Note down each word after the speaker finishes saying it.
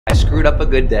I screwed up a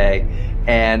good day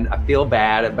and I feel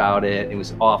bad about it. It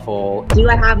was awful. Do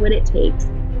I have what it takes?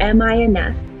 Am I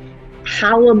enough?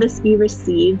 How will this be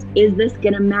received? Is this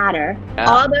going to matter?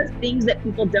 All those things that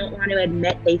people don't want to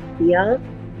admit they feel,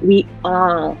 we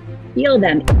all feel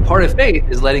them. Part of faith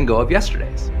is letting go of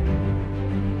yesterdays.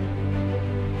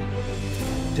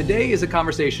 Today is a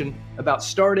conversation about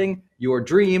starting your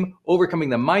dream, overcoming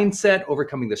the mindset,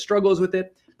 overcoming the struggles with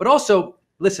it, but also,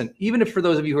 listen, even if for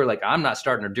those of you who are like, I'm not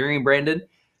starting a dream, Brendon,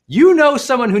 you know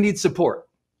someone who needs support.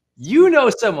 You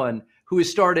know someone who is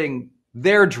starting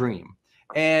their dream.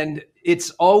 And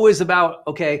it's always about,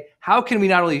 okay, how can we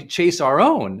not only chase our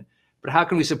own, but how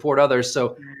can we support others?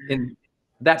 So in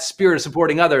that spirit of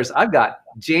supporting others, I've got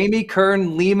Jamie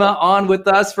Kern Lima on with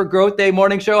us for Growth Day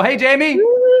Morning Show. Hey, Jamie.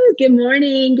 Woo, good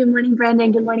morning. Good morning,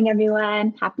 Brendon. Good morning,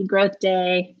 everyone. Happy Growth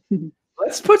Day.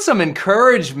 Let's put some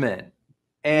encouragement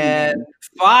and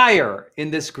fire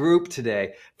in this group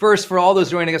today. First, for all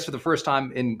those joining us for the first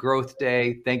time in Growth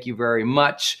Day, thank you very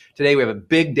much. Today, we have a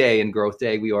big day in Growth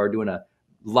Day. We are doing a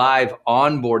live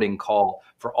onboarding call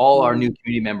for all our new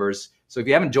community members. So if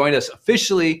you haven't joined us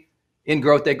officially in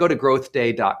Growth Day, go to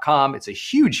growthday.com. It's a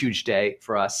huge, huge day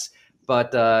for us.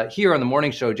 But here on the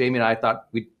morning show, Jamie and I thought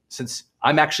since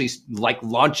I'm actually like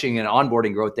launching an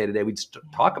onboarding Growth Day today, we'd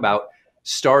talk about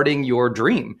starting your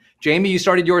dream. Jamie, you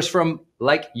started yours from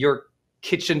like your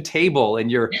kitchen table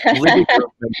and your living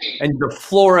room and the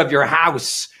floor of your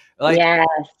house. Like, yes.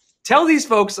 Tell these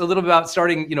folks a little bit about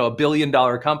starting, $1 billion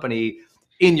company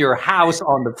in your house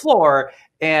on the floor,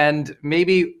 and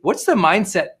maybe what's the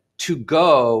mindset to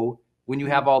go when you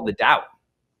have all the doubt?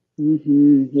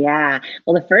 Yeah.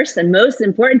 Well, the first and most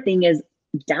important thing is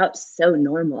doubt's so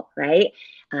normal, right?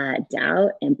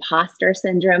 Doubt, imposter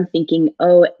syndrome, thinking,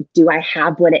 oh, do I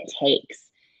have what it takes?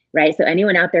 Right? So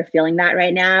anyone out there feeling that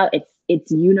right now, it's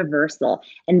universal.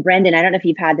 And Brendon, I don't know if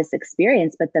you've had this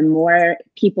experience, but the more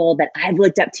people that I've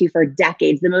looked up to for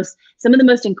decades, some of the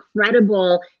most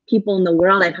incredible people in the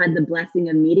world I've had the blessing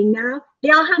of meeting now, they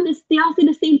all say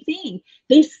the same thing.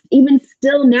 They even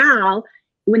still now,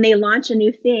 when they launch a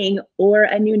new thing or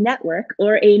a new network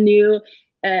or a new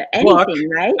anything,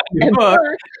 right? A book.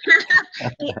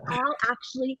 They all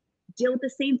actually deal with the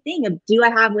same thing of, do I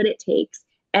have what it takes?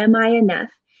 Am I enough?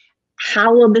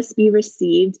 How will this be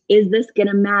received? Is this going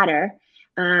to matter?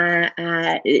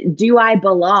 Do I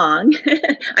belong?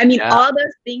 I mean, all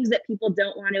those things that people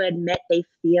don't want to admit they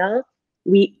feel,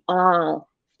 we all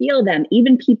feel them.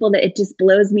 Even people that it just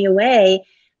blows me away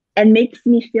and makes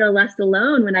me feel less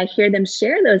alone when I hear them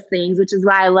share those things, which is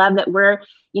why I love that we're,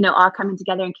 all coming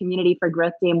together in community for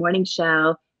Growth Day morning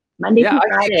show, Monday through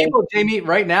Friday. I see people, Jamie,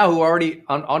 right now who are already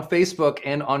on Facebook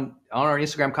and on our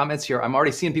Instagram comments here. I'm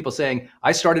already seeing people saying,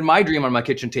 I started my dream on my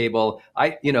kitchen table.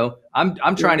 I'm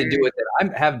trying to do it.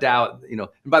 I have doubt, And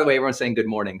by the way, everyone's saying good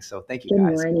morning. So thank you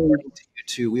guys. Good morning to you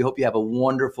too. We hope you have a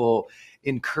wonderful,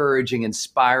 encouraging,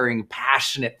 inspiring,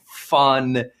 passionate,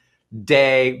 fun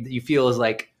day that you feel is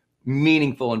like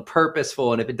meaningful and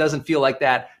purposeful. And if it doesn't feel like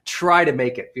that, try to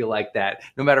make it feel like that.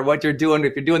 No matter what you're doing,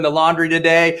 if you're doing the laundry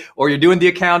today, or you're doing the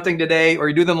accounting today, or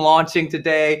you're doing the launching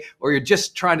today, or you're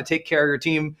just trying to take care of your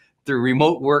team through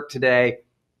remote work today,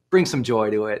 bring some joy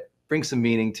to it, bring some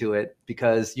meaning to it,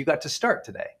 because you got to start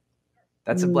today.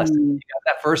 That's a blessing. You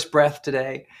got that first breath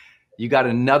today. You got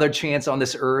another chance on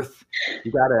this earth.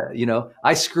 You gotta,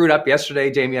 I screwed up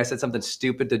yesterday, Jamie. I said something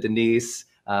stupid to Denise.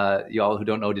 Y'all who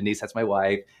don't know Denise, that's my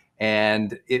wife.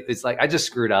 And it's like, I just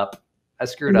screwed up.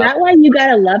 Is that why you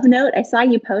got a love note? I saw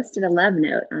you posted a love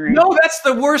note. No, that's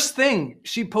the worst thing.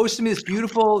 She posted me this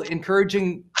beautiful,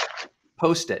 encouraging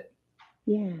post-it.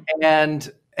 Yeah.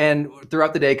 And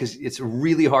throughout the day, because it's a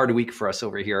really hard week for us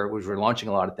over here, which we're launching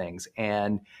a lot of things.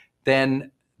 And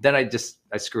then I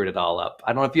screwed it all up.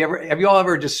 I don't know if have you all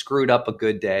ever just screwed up a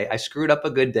good day? I screwed up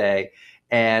a good day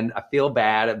and I feel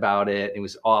bad about it. It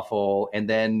was awful. And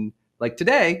then like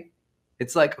today,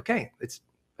 it's like, okay, it's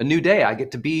a new day. I get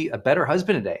to be a better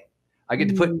husband today. I get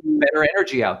to put better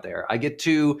energy out there. I get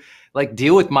to like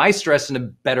deal with my stress in a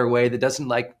better way that doesn't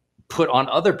like put on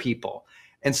other people.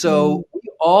 And so we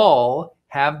all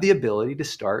have the ability to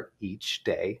start each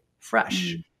day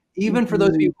fresh. Even for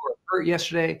those of you who were hurt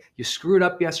yesterday, you screwed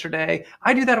up yesterday.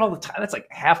 I do that all the time. That's like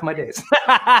half my days.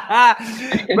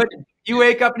 But you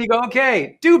wake up and you go,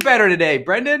 okay, do better today,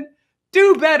 Brendon.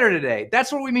 Do better today.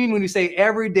 That's what we mean when we say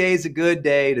every day is a good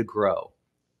day to grow.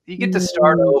 You get to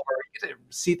start over. You get to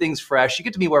see things fresh. You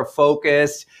get to be more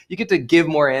focused. You get to give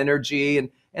more energy.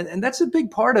 And that's a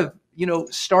big part of,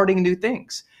 starting new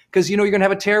things. Because, you're going to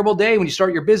have a terrible day when you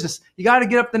start your business. You got to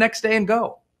get up the next day and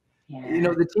go.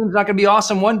 Yeah. The team's not going to be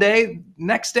awesome one day.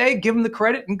 Next day, give them the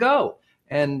credit and go.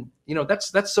 And,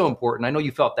 that's so important. I know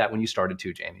you felt that when you started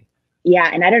too, Jamie. Yeah.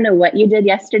 And I don't know what you did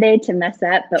yesterday to mess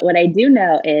up, but what I do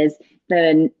know is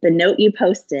the note you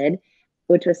posted,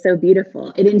 which was so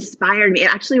beautiful. It inspired me.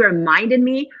 It actually reminded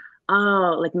me,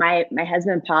 like my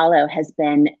husband, Paulo, has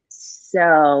been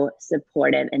so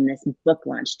supportive in this book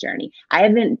launch journey. I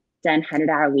haven't done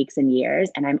 100-hour weeks in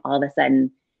years, and I'm all of a sudden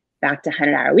back to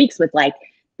 100-hour weeks with like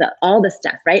all the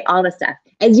stuff, right? All the stuff,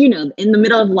 as you know, in the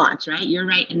middle of launch, right? You're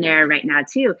right in there right now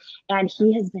too. And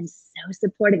he has been so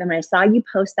supportive. And when I saw you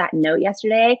post that note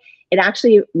yesterday, it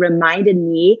actually reminded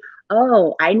me,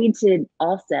 oh, I need to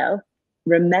also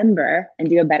remember and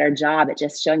do a better job at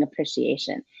just showing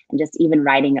appreciation and just even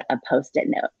writing a post-it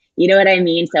note. You know what I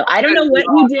mean? So I don't know what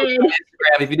you did.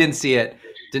 If you didn't see it,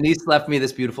 Denise left me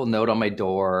this beautiful note on my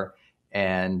door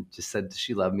and just said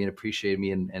she loved me and appreciated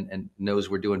me and knows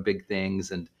we're doing big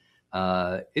things. And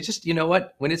it's just, you know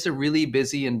what, when it's a really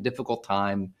busy and difficult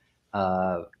time,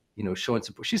 showing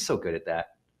support, she's so good at that.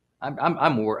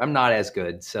 I'm not as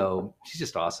good. So she's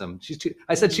just awesome.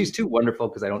 I said she's too wonderful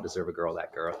because I don't deserve a girl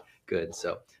that good.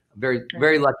 So very,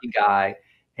 very lucky guy.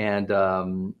 And,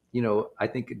 I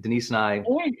think Denise and I,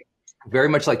 very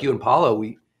much like you and Paulo,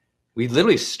 we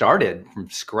literally started from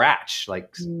scratch,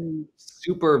 like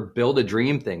super build a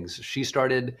dream things. She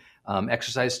started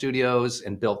exercise studios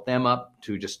and built them up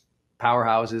to just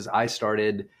powerhouses. I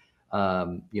started,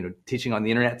 teaching on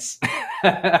the internets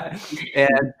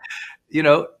and,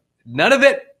 none of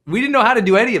it, we didn't know how to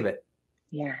do any of it.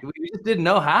 Yeah. We just didn't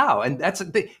know how. And that's the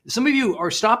thing. Some of you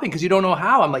are stopping because you don't know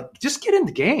how. I'm like, just get in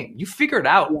the game. You figure it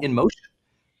out in motion.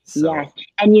 So. Yes.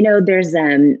 And, there's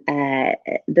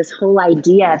this whole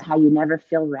idea of how you never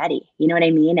feel ready. You know what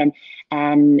I mean?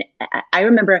 And I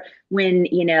remember when,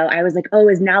 I was like, oh,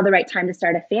 is now the right time to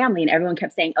start a family? And everyone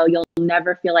kept saying, oh, you'll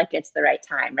never feel like it's the right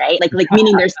time, right? Like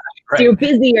meaning there's right. You're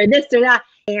busy or this or that.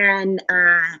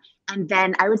 And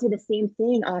then I would say the same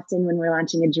thing often when we're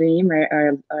launching a dream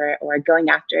or going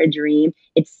after a dream.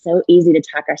 It's so easy to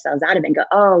talk ourselves out of it and go,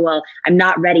 oh, well, I'm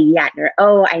not ready yet. Or,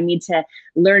 oh, I need to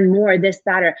learn more, this,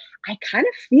 that. Or I kind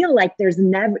of feel like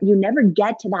you never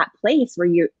get to that place where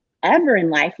you're ever in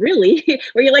life, really,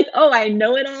 where you're like, oh, I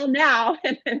know it all now.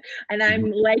 And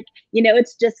I'm like,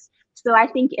 it's just, so I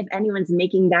think if anyone's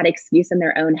making that excuse in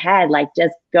their own head, like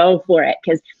just go for it.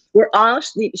 Because we're all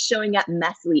showing up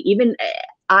messily, even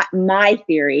my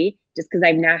theory, just because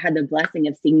I've now had the blessing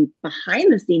of seeing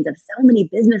behind the scenes of so many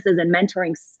businesses and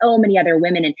mentoring so many other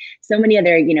women and so many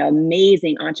other,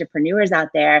 amazing entrepreneurs out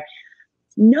there.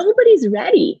 Nobody's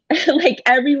ready. Like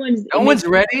no one's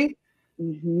ready.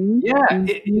 Mm-hmm. Yeah. Mm-hmm.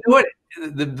 You know what?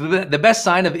 The best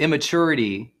sign of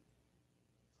immaturity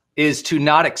is to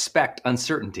not expect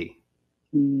uncertainty.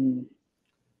 Mm-hmm.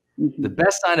 The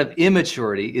best sign of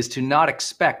immaturity is to not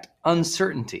expect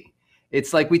uncertainty.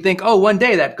 It's like we think, oh, one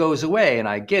day that goes away and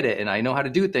I get it and I know how to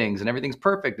do things and everything's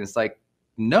perfect. And it's like,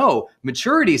 no,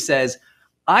 maturity says,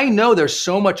 I know there's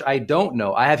so much I don't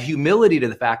know. I have humility to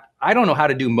the fact I don't know how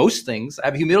to do most things. I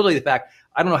have humility to the fact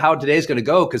I don't know how today's going to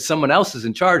go because someone else is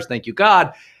in charge. Thank you,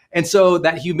 God. And so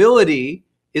that humility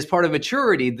is part of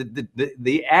maturity.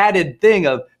 The added thing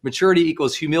of maturity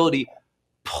equals humility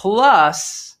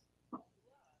plus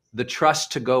the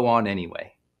trust to go on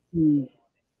anyway.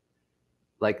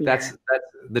 Like that's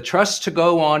the trust to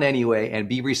go on anyway and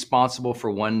be responsible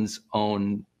for one's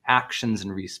own actions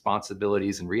and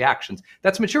responsibilities and reactions.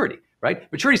 That's maturity,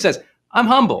 right? Maturity says, I'm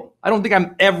humble. I don't think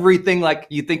I'm everything like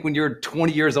you think when you're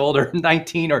 20 years old or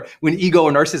 19 or when ego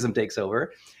or narcissism takes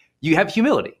over. You have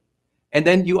humility. And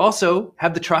then you also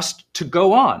have the trust to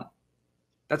go on.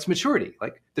 That's maturity.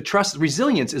 Like the trust,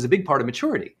 resilience is a big part of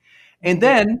maturity. And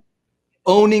then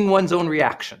owning one's own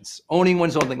reactions, owning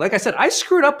one's own thing. Like I said, I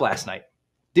screwed up last night.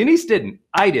 Denise didn't.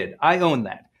 I did. I own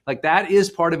that. Like that is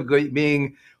part of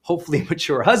being hopefully a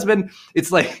mature husband.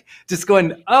 It's like just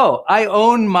going, oh, I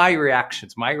own my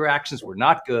reactions. My reactions were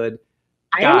not good.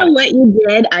 I don't know what you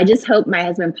did. I just hope my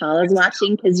husband Paula's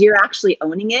watching because you're actually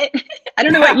owning it. I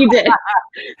don't know what you did.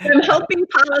 But I'm hoping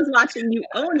Paula's watching you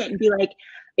own it and be like,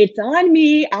 it's on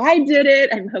me. I did it.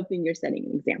 I'm hoping you're setting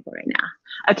an example right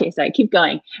now. Okay, sorry, keep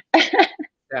going.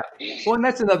 Yeah. Well, and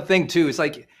that's another thing too. It's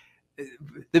like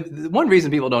the one reason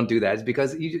people don't do that is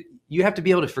because you have to be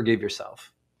able to forgive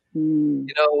yourself.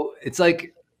 It's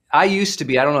like I used to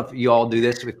be, I don't know if you all do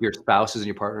this with your spouses and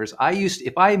your partners.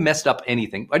 If I messed up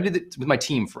anything, I did it with my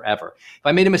team forever. If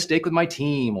I made a mistake with my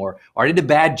team or I did a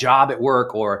bad job at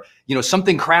work or,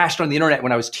 something crashed on the internet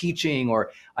when I was teaching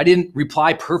or I didn't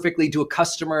reply perfectly to a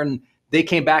customer and they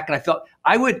came back and I felt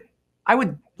I would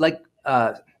like,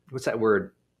 what's that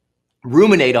word?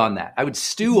 Ruminate on that. I would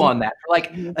stew on that for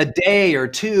like a day or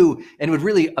two and it would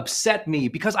really upset me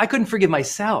because I couldn't forgive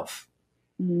myself.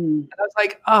 And I was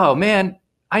like, oh man,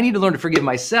 I need to learn to forgive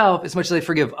myself as much as I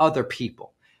forgive other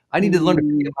people. I need to learn to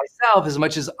forgive myself as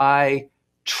much as I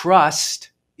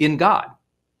trust in God,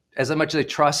 as much as I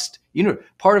trust,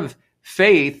 part of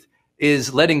faith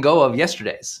is letting go of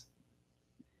yesterdays,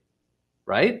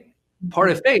 right?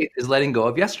 Part of faith is letting go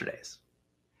of yesterdays.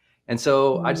 And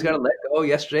so I just got to let go of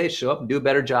yesterday, show up and do a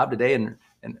better job today and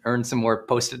earn some more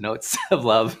Post-it notes of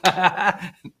love.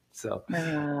 So,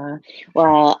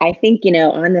 well, I think,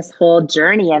 on this whole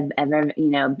journey of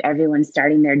everyone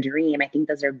starting their dream, I think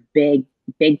those are big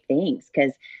things,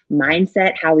 because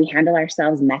mindset, how we handle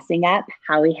ourselves messing up,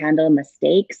 how we handle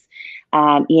mistakes.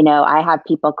 I have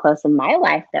people close in my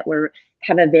life that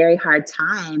have a very hard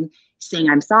time saying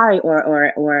I'm sorry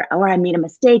or I made a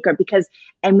mistake,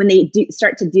 and when they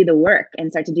start to do the work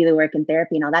in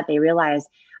therapy and all that, they realize,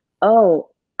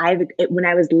 when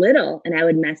I was little and I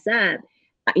would mess up,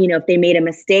 if they made a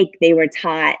mistake, they were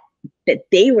taught that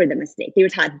they were the mistake. They were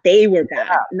taught they were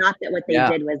bad, not that what they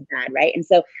did was bad, right? And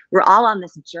so we're all on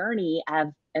this journey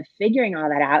of figuring all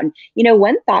that out. And,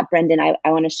 one thought, Brendon, I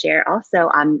want to share also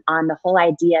on the whole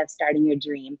idea of starting your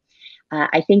dream.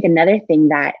 I think another thing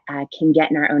that can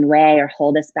get in our own way or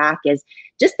hold us back is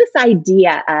just this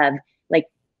idea of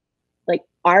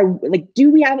do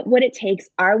we have what it takes?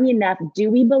 Are we enough? Do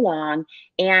we belong?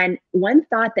 And one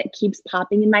thought that keeps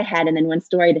popping in my head, and then one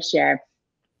story to share,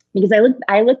 because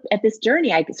I looked at this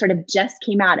journey I sort of just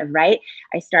came out of, right?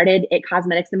 I started IT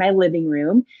Cosmetics in my living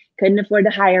room, couldn't afford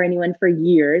to hire anyone for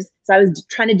years. So I was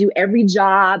trying to do every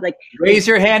job. Raise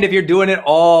your hand if you're doing it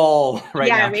all right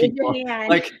now. Yeah, raise your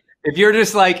hand. If you're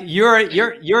just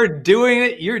you're doing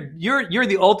it, you're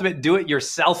the ultimate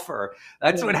do-it-yourselfer.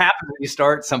 That's what happens when you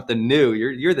start something new.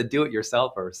 You're the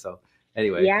do-it-yourselfer. So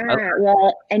anyway. Yeah,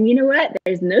 well, and you know what?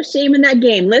 There's no shame in that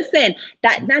game. Listen,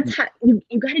 that's how you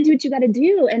got to do what you got to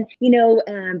do.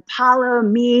 And Paulo,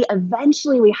 me,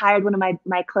 eventually we hired one of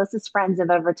my closest friends of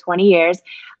over 20 years.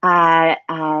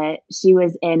 She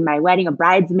was in my wedding, a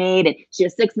bridesmaid, and she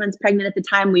was 6 months pregnant at the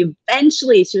time.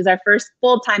 She was our first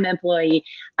full-time employee.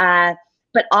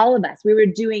 But all of us, we were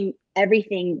doing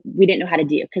everything we didn't know how to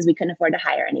do because we couldn't afford to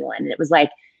hire anyone. And it was like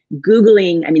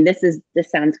Googling. I mean, this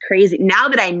sounds crazy. Now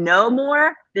that I know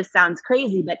more, this sounds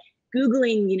crazy, but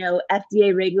Googling,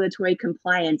 FDA regulatory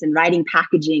compliance and writing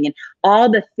packaging and all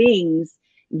the things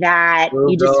that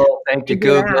Google, you just thank you,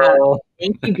 Google.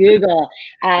 Thank you, Google.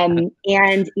 And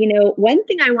one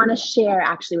thing I want to share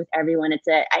actually with everyone,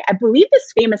 I believe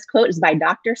this famous quote is by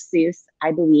Dr. Seuss,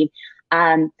 I believe.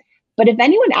 But if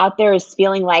anyone out there is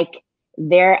feeling like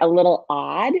they're a little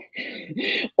odd,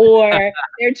 or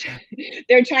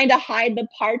they're trying to hide the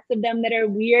parts of them that are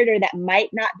weird or that might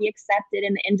not be accepted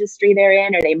in the industry they're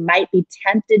in, or they might be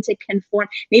tempted to conform.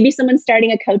 Maybe someone's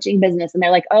starting a coaching business and they're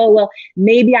like, oh, well,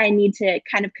 maybe I need to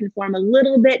kind of conform a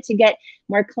little bit to get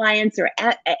more clients, or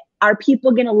are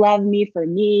people going to love me for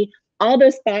me? All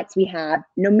those thoughts we have,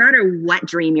 no matter what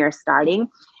dream you're starting.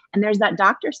 And there's that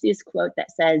Dr. Seuss quote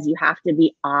that says, you have to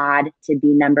be odd to be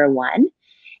number one.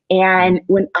 And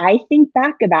when I think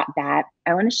back about that,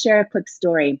 I want to share a quick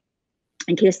story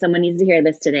in case someone needs to hear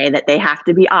this today, that they have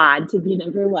to be odd to be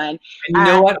number one. And you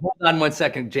know what? Hold on one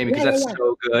second, Jamie, because that's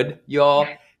so good. Y'all,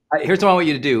 here's what I want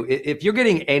you to do. If you're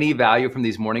getting any value from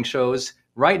these morning shows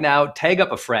right now, tag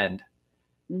up a friend.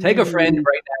 Take a friend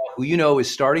right now who you know is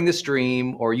starting this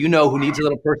dream, or who needs a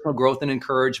little personal growth and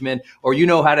encouragement, or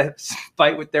how to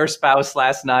fight with their spouse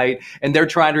last night and they're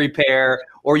trying to repair,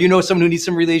 or someone who needs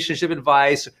some relationship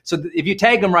advice. So if you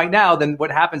tag them right now, then what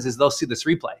happens is they'll see this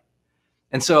replay.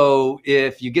 And so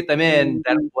if you get them in,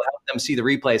 that will help them see the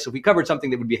replay. So if we covered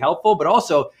something that would be helpful, but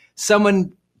also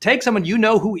take someone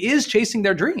who is chasing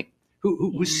their dream,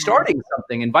 who's starting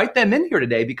something, invite them in here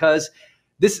today, because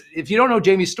if you don't know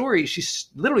Jamie's story, she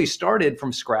literally started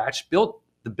from scratch, built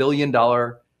the $1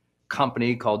 billion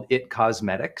company called IT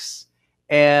Cosmetics.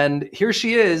 And here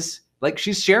she is,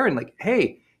 she's sharing,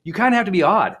 hey, you kind of have to be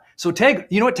odd. So tag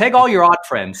all your odd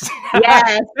friends.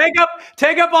 Yes.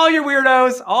 Take up all your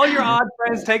weirdos, all your odd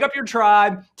friends, take up your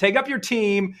tribe, take up your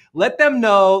team, let them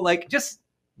know, just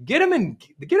get them in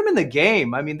the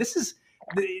game. I mean, this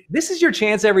is your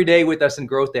chance every day with us in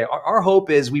GrowthDay. Our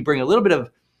hope is we bring a little bit of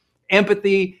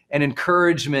empathy and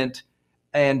encouragement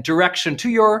and direction to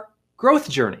your growth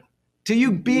journey, to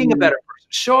you being a better person,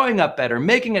 showing up better,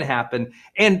 making it happen.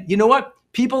 And you know what?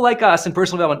 People like us in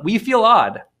personal development, we feel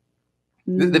odd.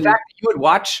 The fact that you would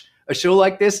watch a show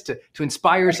like this to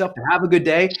inspire yourself to have a good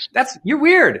day, you're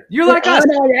weird. You're like us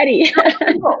already.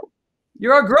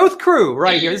 You're our growth crew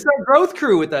right here. This is our growth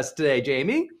crew with us today,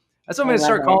 Jamie. That's what I'm going to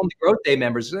start calling the GrowthDay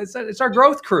members. It's our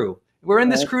growth crew. We're in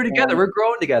this crew together. We're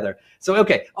growing together. So,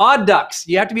 okay, odd ducks.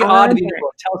 You have to be odd to be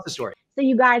important. Tell us the story. So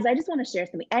you guys, I just want to share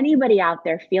something. Anybody out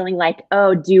there feeling like,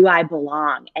 oh, do I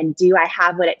belong? And do I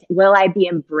have will I be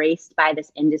embraced by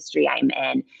this industry I'm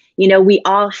in? You know, we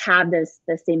all have the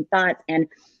same thoughts. And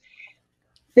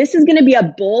this is going to be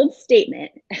a bold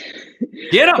statement.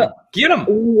 Get them.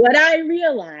 What I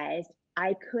realized,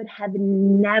 I could have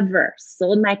never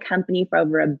sold my company for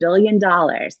over $1 billion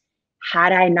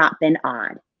had I not been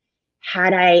odd.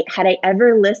 Had I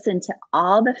ever listened to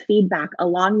all the feedback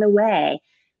along the way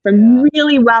from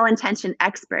really well-intentioned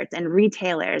experts and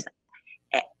retailers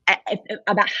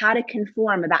about how to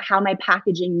conform, about how my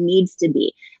packaging needs to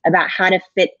be, about how to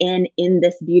fit in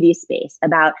this beauty space,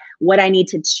 about what I need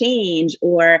to change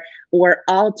or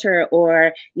alter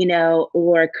or, you know,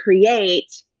 or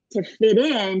create to fit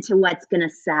into what's going to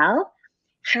sell.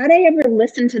 Had I ever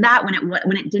listened to that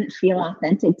when it didn't feel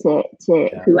authentic to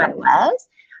who I was,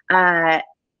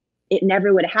 it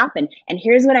never would have happened. And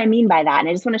here's what I mean by that. And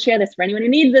I just want to share this for anyone who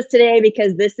needs this today,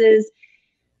 because this is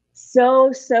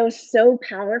so, so, so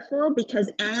powerful.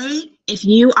 Because if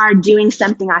you are doing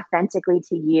something authentically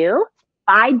to you,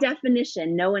 by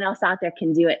definition, no one else out there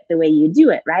can do it the way you do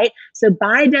it, right? So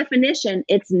by definition,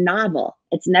 it's novel.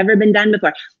 It's never been done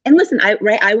before. And listen, I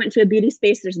went to a beauty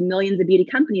space. There's millions of beauty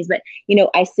companies, but you know,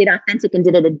 I stayed authentic and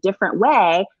did it a different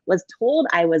way. Was told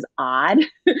I was odd.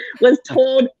 Was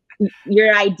told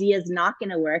your idea is not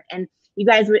going to work. And you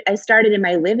guys, I started in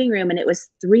my living room, and it was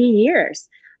 3 years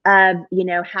of, you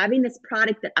know, having this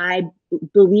product that I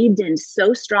believed in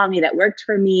so strongly, that worked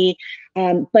for me.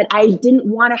 But I didn't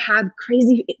want to have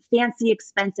crazy, fancy,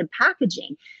 expensive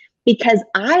packaging, because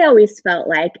I always felt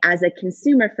like, as a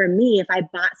consumer, for me, if I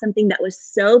bought something that was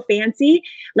so fancy,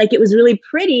 like it was really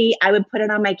pretty, I would put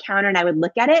it on my counter and I would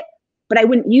look at it, but I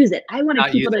wouldn't use it. I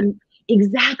wanted people to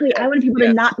Exactly. I wanted people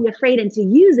to not be afraid and to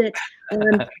use it.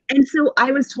 And so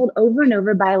I was told over and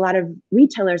over by a lot of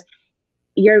retailers,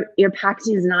 your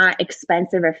packaging is not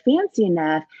expensive or fancy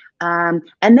enough.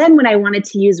 And then when I wanted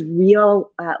to use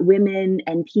real women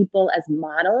and people as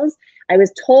models, I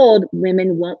was told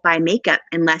women won't buy makeup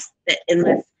unless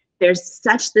there's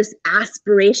such this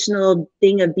aspirational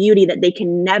thing of beauty that they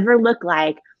can never look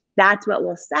like. That's what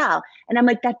will sell. And I'm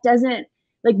like, that doesn't,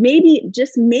 like, maybe,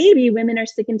 just maybe, women are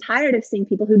sick and tired of seeing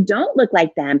people who don't look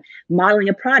like them modeling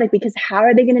a product, because how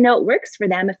are they going to know it works for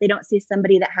them if they don't see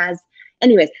somebody that has,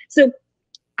 anyways. So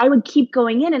I would keep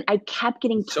going in, and I kept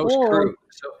getting told,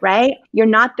 right? You're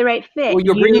not the right fit. Well,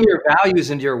 you're bringing your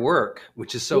values into your work,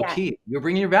 which is so key. You're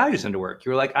bringing your values into work.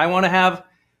 You're like, I want to have,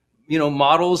 you know,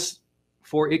 models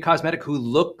for It Cosmetic who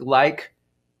look like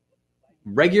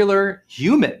regular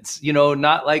humans, you know,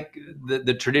 not like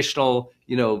the traditional,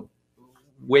 you know,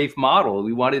 wave model.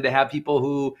 We wanted to have people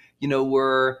who, you know,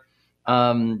 were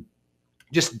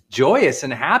just joyous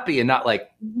and happy, and not like,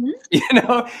 you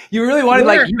know, you really wanted,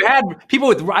 like, you had people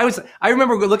with, I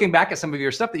remember looking back at some of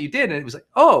your stuff that you did, and it was like,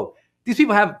 oh, these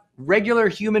people have regular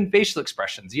human facial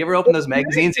expressions. You ever open those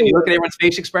magazines and you look at everyone's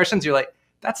facial expressions, you're like,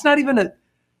 that's not even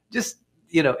just,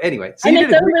 you know, anyway. So and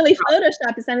it's so really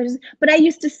Photoshopped. But I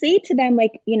used to say to them,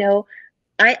 like, you know,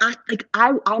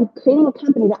 I'm creating a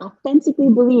company that authentically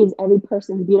believes every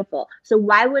person is beautiful. So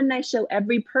why wouldn't I show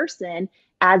every person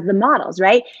as the models,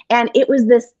 right? And it was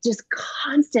this just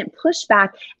constant pushback.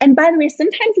 And by the way,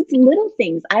 sometimes it's little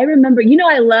things. I remember, you know,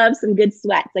 I love some good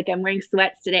sweats. Like, I'm wearing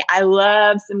sweats today. I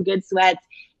love some good sweats,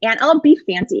 and I'll be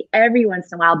fancy every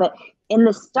once in a while. But in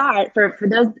the start, for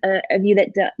those of you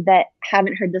that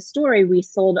haven't heard the story, I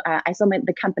sold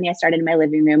the company I started in my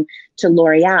living room to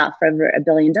L'Oreal for over $1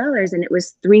 billion. And it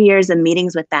was 3 years of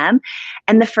meetings with them.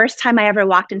 And the first time I ever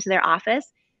walked into their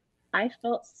office, I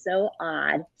felt so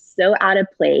odd, so out of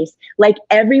place. Like,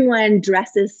 everyone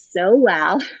dresses so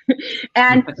well.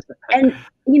 and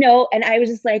you know, and I was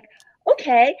just like,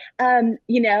 okay,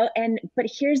 you know, but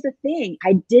here's the thing,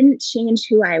 I didn't change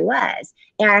who I was.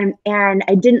 And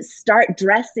I didn't start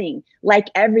dressing like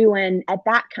everyone at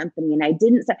that company. And I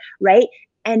didn't, right?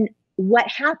 And what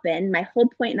happened, my whole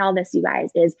point in all this, you guys,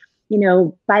 is, you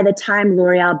know, by the time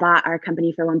L'Oreal bought our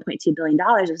company for $1.2 billion,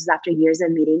 this was after years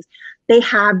of meetings, they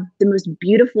have the most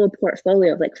beautiful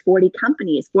portfolio of like 40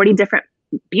 companies, 40 different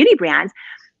beauty brands.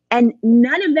 And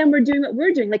none of them were doing what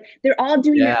we're doing. Like, they're all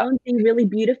doing their own thing really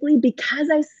beautifully, because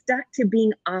I stuck to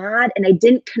being odd and I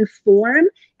didn't conform.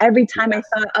 Every time I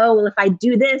thought, oh, well, if I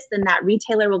do this, then that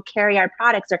retailer will carry our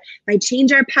products, or if I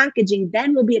change our packaging,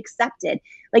 then we'll be accepted.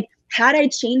 Like, had I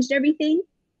changed everything,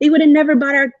 they would have never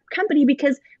bought our company,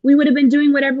 because we would have been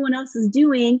doing what everyone else is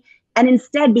doing. And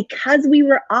instead, because we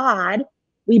were odd,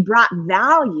 we brought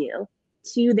value.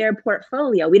 to their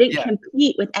portfolio. We didn't Yeah.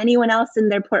 compete with anyone else in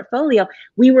their portfolio.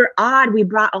 We were odd. We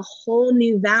brought a whole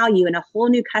new value and a whole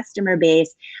new customer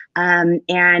base. And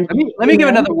let me give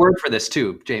another word for this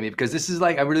too, Jamie, because this is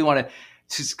like, I really want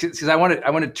to, because I want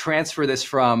to transfer this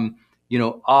from, you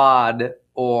know, odd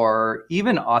or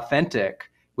even authentic,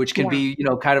 which can be, you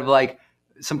know, kind of like,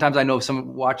 sometimes I know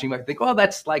someone watching might think, oh,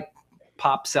 that's like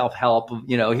pop self-help,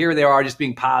 you know, here they are just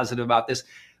being positive about this.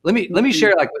 Let me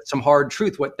share like with some hard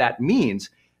truth what that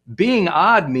means. Being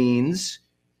odd means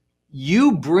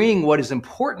you bring what is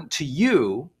important to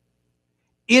you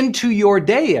into your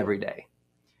day every day.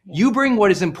 You bring what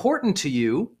is important to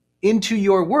you into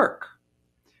your work.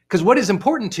 Because what is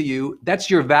important to you, that's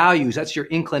your values, that's your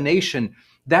inclination,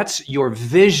 that's your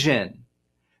vision,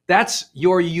 that's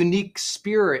your unique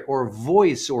spirit or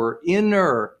voice or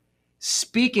inner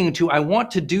speaking to, I want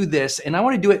to do this and I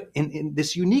want to do it in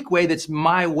this unique way that's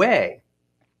my way.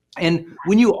 And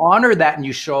when you honor that and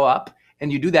you show up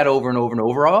and you do that over and over and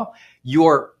over,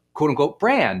 your quote unquote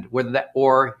brand, whether that,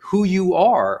 or who you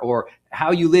are, or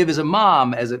how you live as a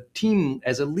mom, as a team,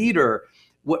 as a leader,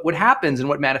 what happens and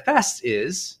what manifests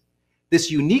is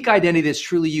this unique identity that's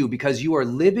truly you, because you are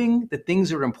living the things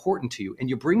that are important to you and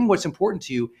you're bringing what's important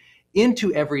to you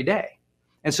into every day.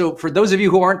 And so for those of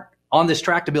you who aren't on this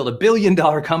track to build $1 billion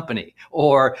company,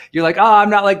 or you're like, oh, I'm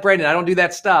not like Brendon, I don't do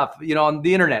that stuff, you know, on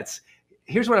the internets.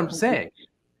 Here's what I'm saying.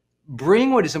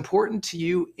 Bring what is important to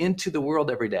you into the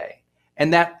world every day.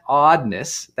 And that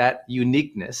oddness, that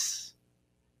uniqueness,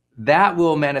 that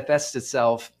will manifest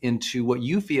itself into what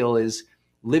you feel is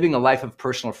living a life of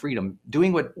personal freedom,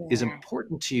 doing what is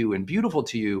important to you and beautiful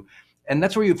to you. And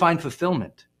that's where you find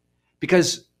fulfillment.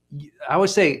 Because I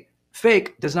always say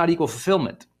fake does not equal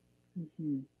fulfillment.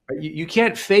 You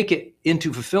can't fake it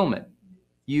into fulfillment.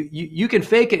 You can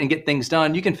fake it and get things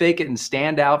done. You can fake it and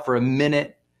stand out for a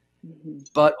minute.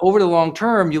 But over the long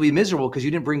term, you'll be miserable because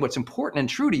you didn't bring what's important and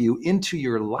true to you into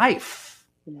your life.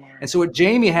 And so what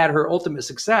Jamie had her ultimate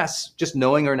success, just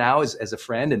knowing her now as a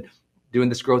friend and doing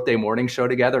this Growth Day morning show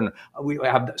together. And we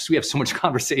have so much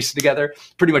conversation together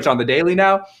pretty much on the daily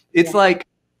now. It's like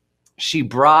she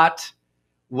brought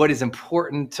what is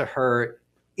important to her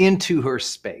into her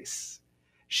space.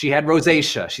 She had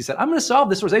rosacea. She said, I'm going to solve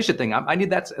this rosacea thing. I need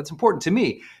that's important to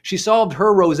me. She solved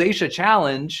her rosacea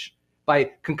challenge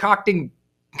by concocting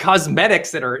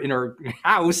cosmetics that are in her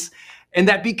house. And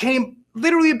that became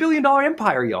literally $1 billion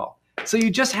empire, y'all. So you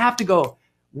just have to go,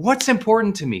 what's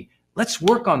important to me? Let's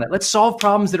work on that. Let's solve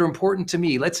problems that are important to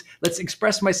me. Let's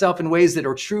express myself in ways that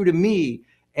are true to me.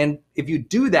 And if you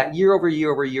do that year over year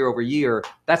over year over year,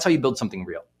 that's how you build something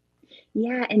real.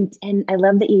 Yeah. And I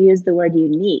love that you use the word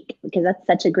unique, because that's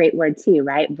such a great word too,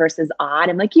 right? Versus odd.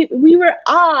 I'm like, we were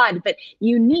odd, but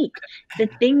unique. The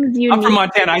things you I'm from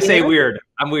Montana. I say weird.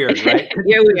 I'm weird, right?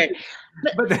 You're weird.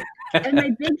 But and my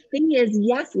big thing is,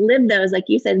 yes, live those. Like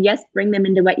you said, yes, bring them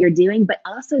into what you're doing, but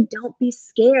also don't be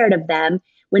scared of them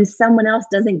when someone else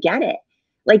doesn't get it.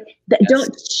 Like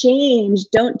don't change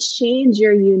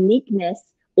your uniqueness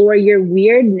or your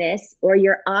weirdness or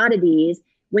your oddities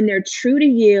when they're true to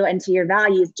you and to your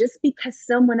values, just because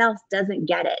someone else doesn't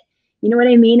get it. You know what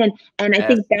I mean? And I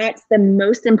think that's the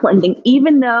most important thing,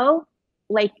 even though,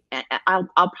 like,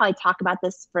 I'll probably talk about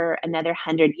this for another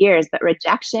 100 years, but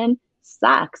rejection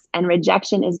sucks and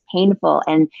rejection is painful.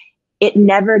 And it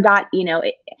never got,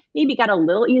 it maybe got a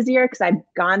little easier because I've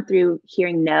gone through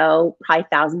hearing no probably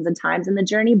thousands of times in the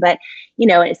journey, but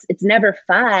it's never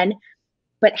fun.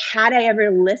 But had I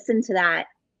ever listened to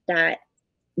that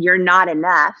you're not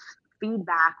enough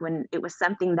feedback when it was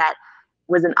something that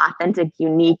was an authentic,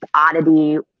 unique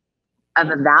oddity of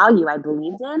a value I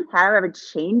believed in, had I ever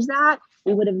changed that,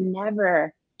 we would have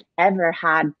never, ever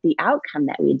had the outcome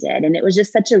that we did. And it was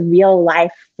just such a real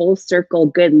life, full circle,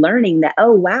 good learning that,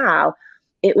 oh, wow,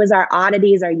 it was our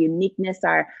oddities, our uniqueness,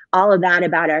 all of that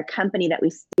about our company that we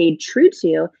stayed true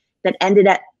to that ended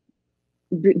up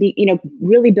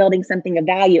really building something of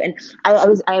value. And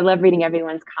I love reading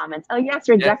everyone's comments. Oh yes,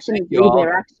 rejection is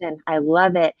redirection. I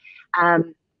love it.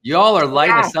 Y'all are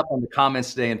lighting us up on the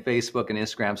comments today on Facebook and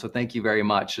Instagram. So thank you very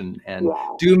much. And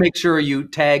do make sure you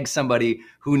tag somebody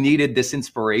who needed this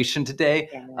inspiration today.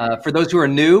 For those who are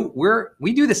new,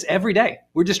 we do this every day.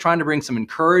 We're just trying to bring some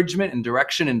encouragement and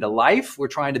direction into life. We're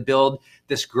trying to build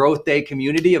this Growth Day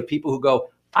community of people who go,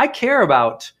 I care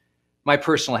about my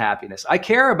personal happiness. I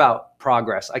care about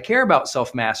progress. I care about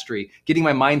self-mastery, getting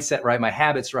my mindset right, my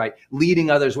habits right,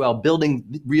 leading others well, building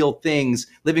real things,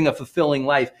 living a fulfilling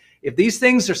life. If these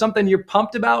things are something you're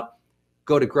pumped about,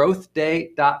 go to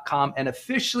growthday.com and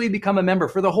officially become a member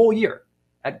for the whole year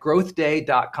at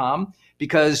growthday.com,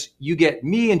 because you get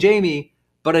me and Jamie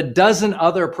but a dozen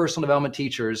other personal development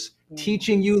teachers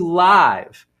teaching you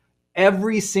live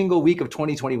every single week of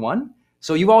 2021.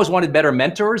 So you've always wanted better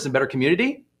mentors and better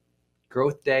community?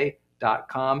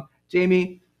 GrowthDay.com.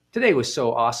 Jamie, today was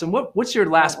so awesome. What's your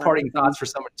last parting thoughts for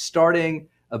someone starting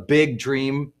a big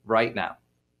dream right now?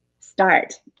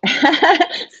 Start.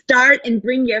 Start and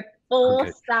bring your full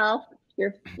self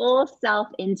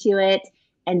into it,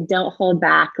 and don't hold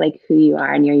back like who you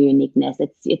are and your uniqueness.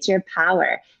 It's your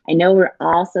power. I know we're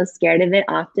all so scared of it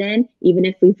often, even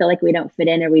if we feel like we don't fit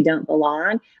in or we don't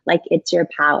belong, like it's your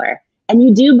power. And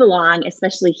you do belong,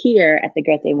 especially here at the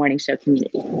GrowthDay Morning Show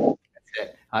community. That's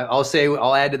it.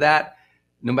 I'll add to that.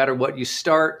 No matter what you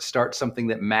start something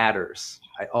that matters.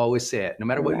 I always say it. No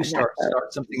matter what you start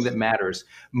something that matters.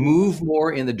 Move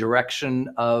more in the direction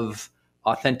of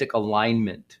authentic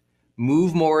alignment.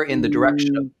 Move more in the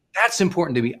direction of, that's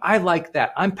important to me. I like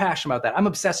that. I'm passionate about that. I'm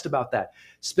obsessed about that.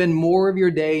 Spend more of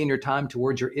your day and your time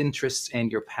towards your interests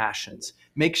and your passions.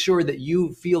 Make sure that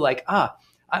you feel like,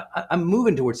 I'm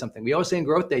moving towards something. We always say in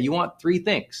GrowthDay, you want three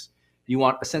things. You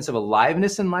want a sense of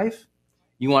aliveness in life.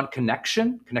 You want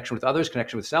connection with others,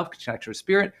 connection with self, connection with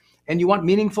spirit, and you want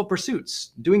meaningful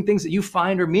pursuits, doing things that you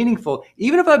find are meaningful.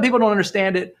 Even if other people don't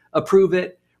understand it, approve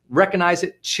it, recognize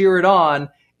it, cheer it on,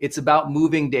 it's about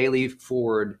moving daily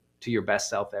forward to your best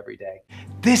self every day.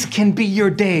 This can be your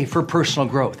day for personal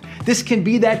growth. This can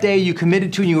be that day you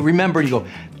committed to and you remember and you go,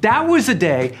 that was the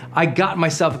day I got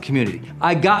myself a community.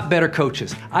 I got better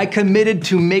coaches. I committed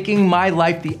to making my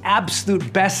life the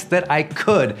absolute best that I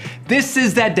could. This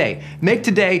is that day. Make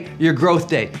today your growth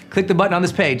day. Click the button on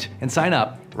this page and sign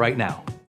up right now.